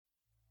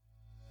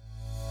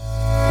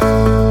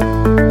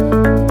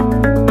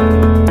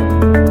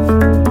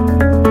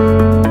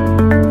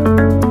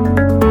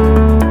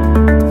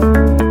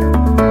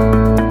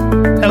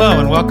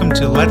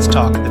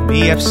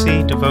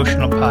BFC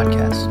Devotional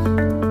Podcast.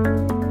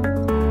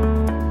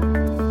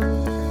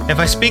 If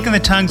I speak in the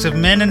tongues of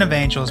men and of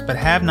angels, but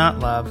have not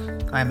love,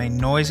 I am a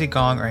noisy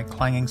gong or a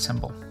clanging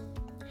cymbal.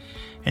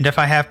 And if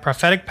I have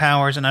prophetic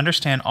powers and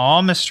understand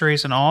all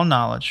mysteries and all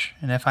knowledge,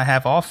 and if I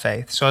have all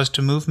faith so as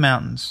to move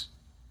mountains,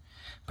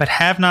 but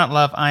have not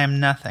love, I am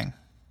nothing.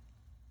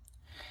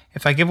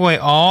 If I give away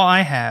all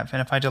I have,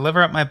 and if I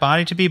deliver up my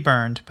body to be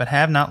burned, but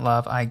have not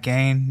love, I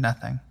gain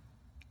nothing.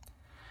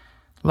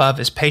 Love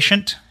is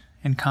patient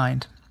and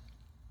kind.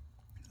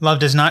 Love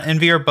does not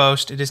envy or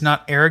boast. It is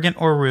not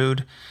arrogant or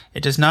rude.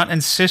 It does not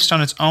insist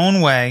on its own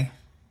way.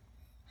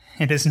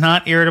 It is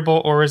not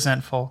irritable or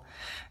resentful.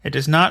 It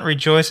does not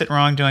rejoice at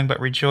wrongdoing, but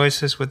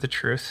rejoices with the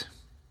truth.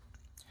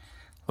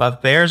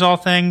 Love bears all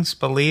things,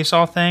 believes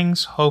all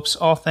things, hopes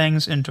all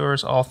things,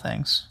 endures all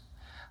things.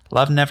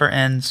 Love never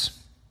ends.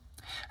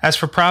 As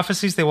for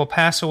prophecies, they will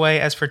pass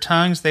away. As for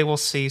tongues, they will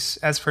cease.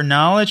 As for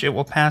knowledge, it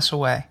will pass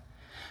away.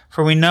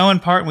 For we know in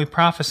part and we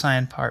prophesy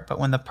in part, but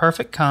when the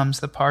perfect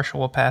comes, the partial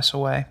will pass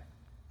away.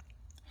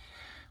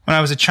 When I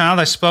was a child,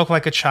 I spoke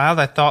like a child,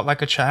 I thought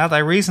like a child, I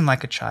reasoned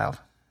like a child.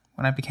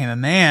 When I became a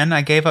man,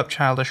 I gave up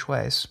childish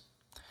ways.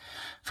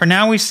 For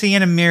now we see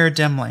in a mirror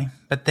dimly,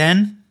 but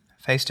then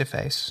face to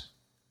face.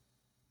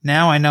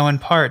 Now I know in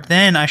part,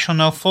 then I shall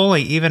know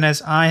fully, even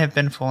as I have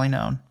been fully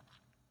known.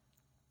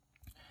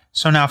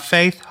 So now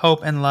faith,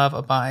 hope, and love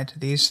abide,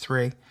 these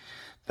three,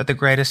 but the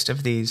greatest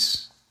of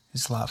these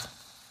is love.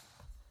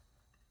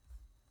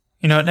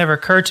 You know, it never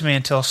occurred to me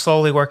until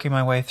slowly working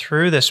my way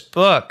through this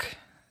book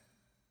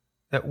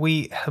that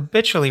we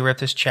habitually rip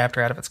this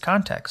chapter out of its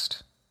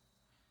context.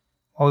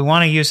 While we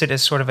want to use it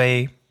as sort of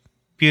a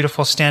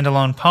beautiful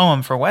standalone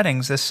poem for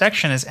weddings, this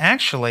section is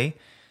actually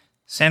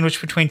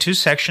sandwiched between two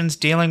sections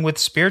dealing with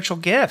spiritual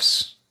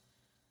gifts.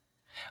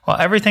 While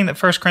everything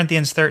that 1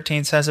 Corinthians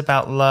 13 says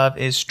about love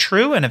is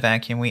true in a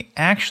vacuum, we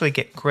actually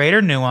get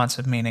greater nuance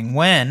of meaning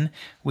when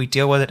we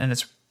deal with it in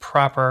its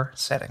proper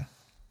setting.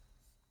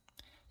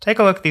 Take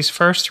a look at these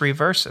first three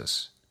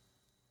verses.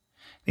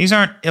 These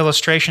aren't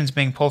illustrations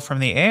being pulled from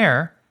the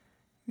air.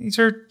 These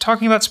are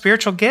talking about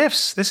spiritual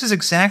gifts. This is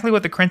exactly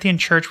what the Corinthian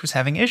church was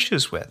having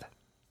issues with.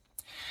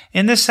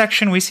 In this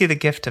section, we see the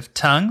gift of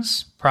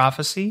tongues,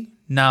 prophecy,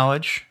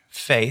 knowledge,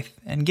 faith,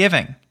 and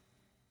giving.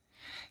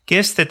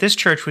 Gifts that this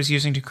church was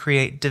using to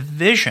create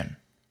division,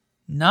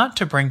 not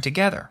to bring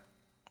together.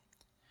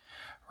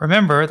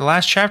 Remember, the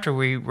last chapter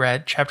we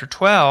read, chapter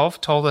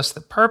 12, told us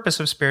the purpose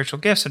of spiritual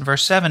gifts. In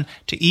verse 7,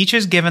 to each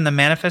is given the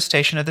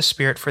manifestation of the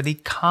Spirit for the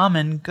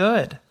common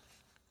good.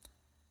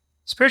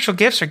 Spiritual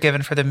gifts are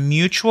given for the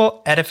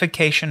mutual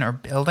edification or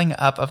building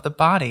up of the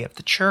body of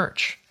the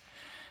church.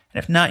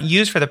 And if not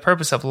used for the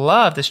purpose of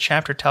love, this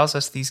chapter tells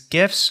us these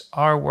gifts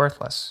are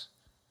worthless.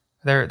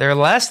 They're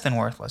less than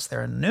worthless.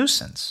 They're a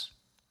nuisance.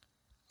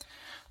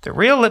 The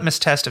real litmus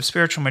test of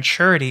spiritual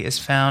maturity is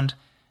found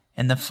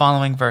in the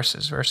following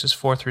verses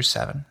 4 through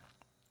 7.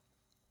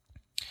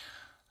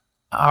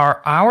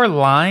 Are our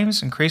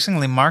lives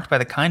increasingly marked by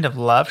the kind of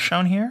love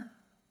shown here?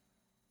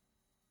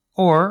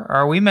 Or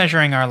are we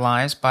measuring our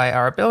lives by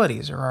our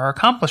abilities or our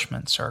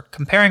accomplishments or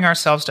comparing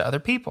ourselves to other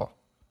people?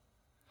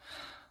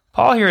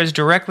 Paul here is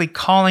directly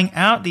calling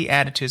out the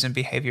attitudes and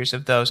behaviors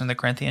of those in the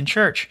Corinthian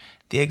church,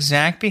 the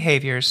exact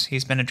behaviors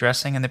he's been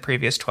addressing in the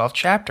previous 12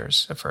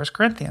 chapters of 1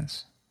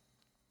 Corinthians.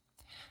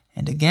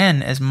 And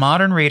again, as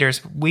modern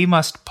readers, we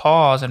must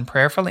pause and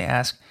prayerfully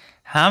ask,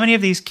 how many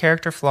of these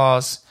character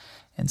flaws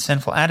and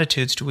sinful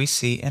attitudes do we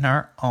see in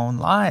our own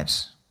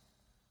lives?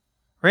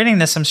 Reading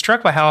this, I'm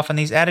struck by how often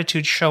these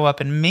attitudes show up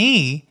in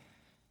me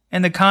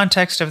in the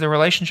context of the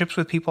relationships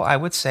with people I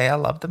would say I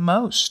love the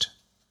most.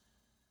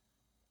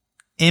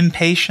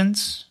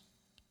 Impatience,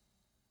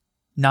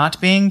 not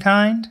being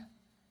kind,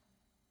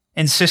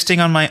 insisting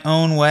on my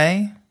own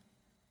way,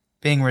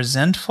 being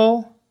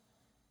resentful,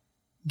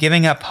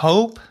 giving up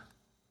hope.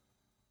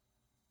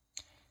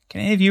 Can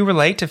any of you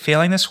relate to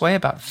feeling this way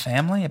about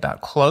family,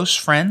 about close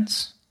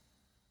friends,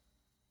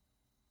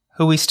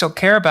 who we still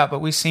care about but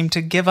we seem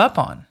to give up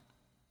on?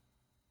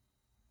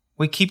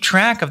 We keep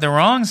track of the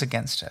wrongs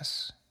against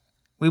us.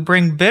 We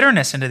bring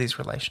bitterness into these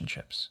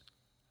relationships.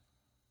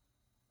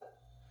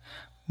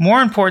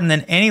 More important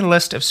than any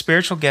list of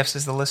spiritual gifts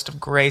is the list of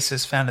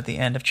graces found at the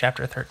end of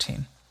chapter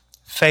 13.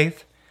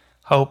 Faith,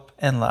 hope,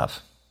 and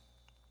love.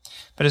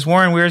 But as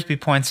Warren Wiersbe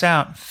points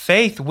out,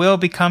 faith will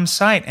become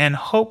sight and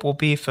hope will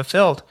be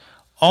fulfilled.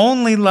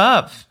 Only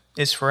love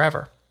is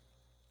forever.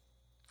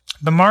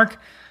 The mark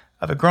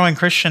of a growing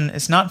Christian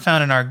is not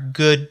found in our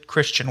good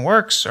Christian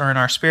works or in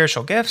our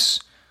spiritual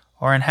gifts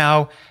or in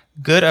how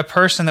good a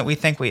person that we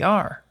think we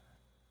are.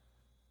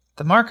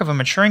 The mark of a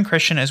maturing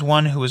Christian is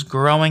one who is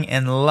growing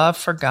in love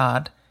for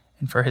God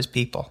and for his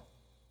people.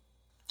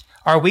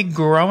 Are we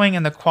growing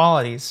in the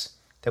qualities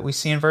that we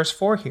see in verse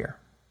 4 here?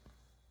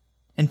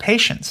 In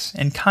patience,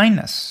 in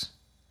kindness,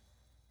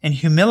 in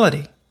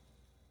humility,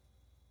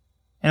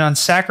 and on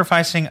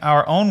sacrificing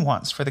our own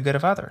wants for the good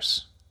of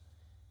others,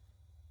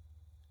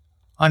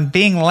 on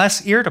being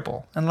less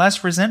irritable and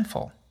less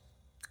resentful,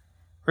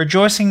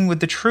 rejoicing with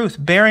the truth,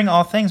 bearing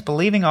all things,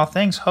 believing all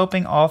things,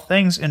 hoping all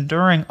things,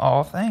 enduring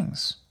all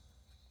things.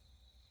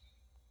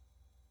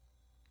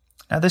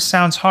 Now this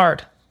sounds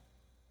hard.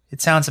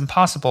 It sounds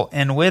impossible,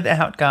 and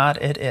without God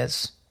it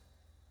is.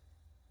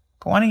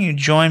 But why don't you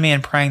join me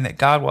in praying that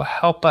God will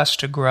help us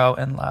to grow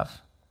in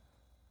love?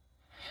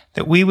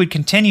 That we would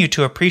continue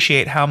to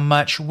appreciate how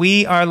much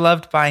we are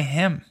loved by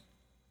Him,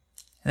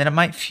 and that it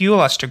might fuel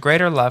us to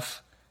greater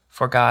love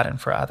for God and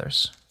for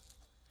others.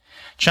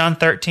 John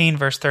 13,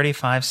 verse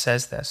 35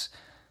 says this,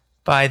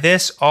 "By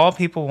this all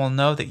people will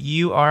know that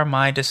you are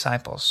my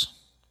disciples,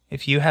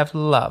 if you have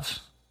love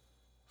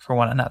for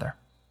one another."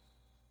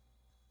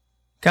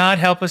 God,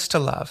 help us to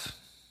love.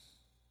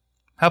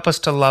 Help us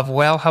to love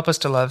well. Help us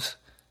to love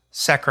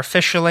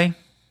sacrificially,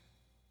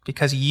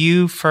 because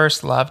you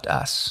first loved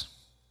us,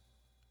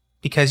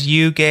 because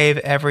you gave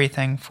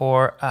everything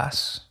for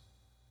us.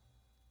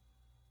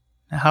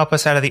 Now help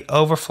us out of the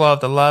overflow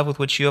of the love with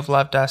which you have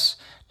loved us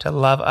to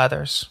love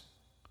others,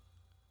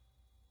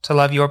 to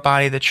love your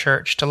body, the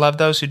church, to love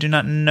those who do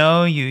not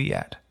know you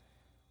yet.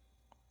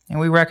 And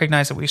we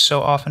recognize that we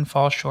so often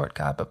fall short,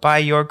 God, but by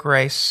your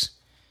grace,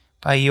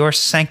 by your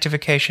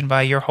sanctification,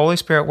 by your Holy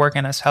Spirit work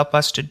in us, help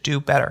us to do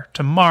better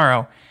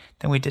tomorrow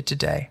than we did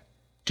today.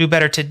 Do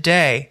better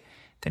today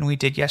than we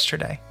did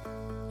yesterday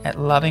at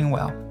loving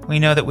well. We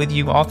know that with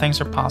you all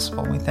things are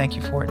possible. We thank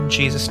you for it in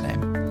Jesus'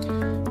 name.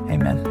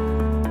 Amen.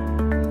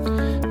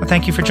 Well,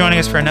 thank you for joining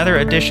us for another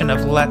edition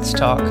of Let's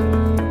Talk.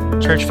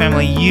 Church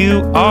family,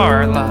 you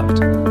are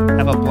loved.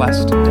 Have a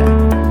blessed day.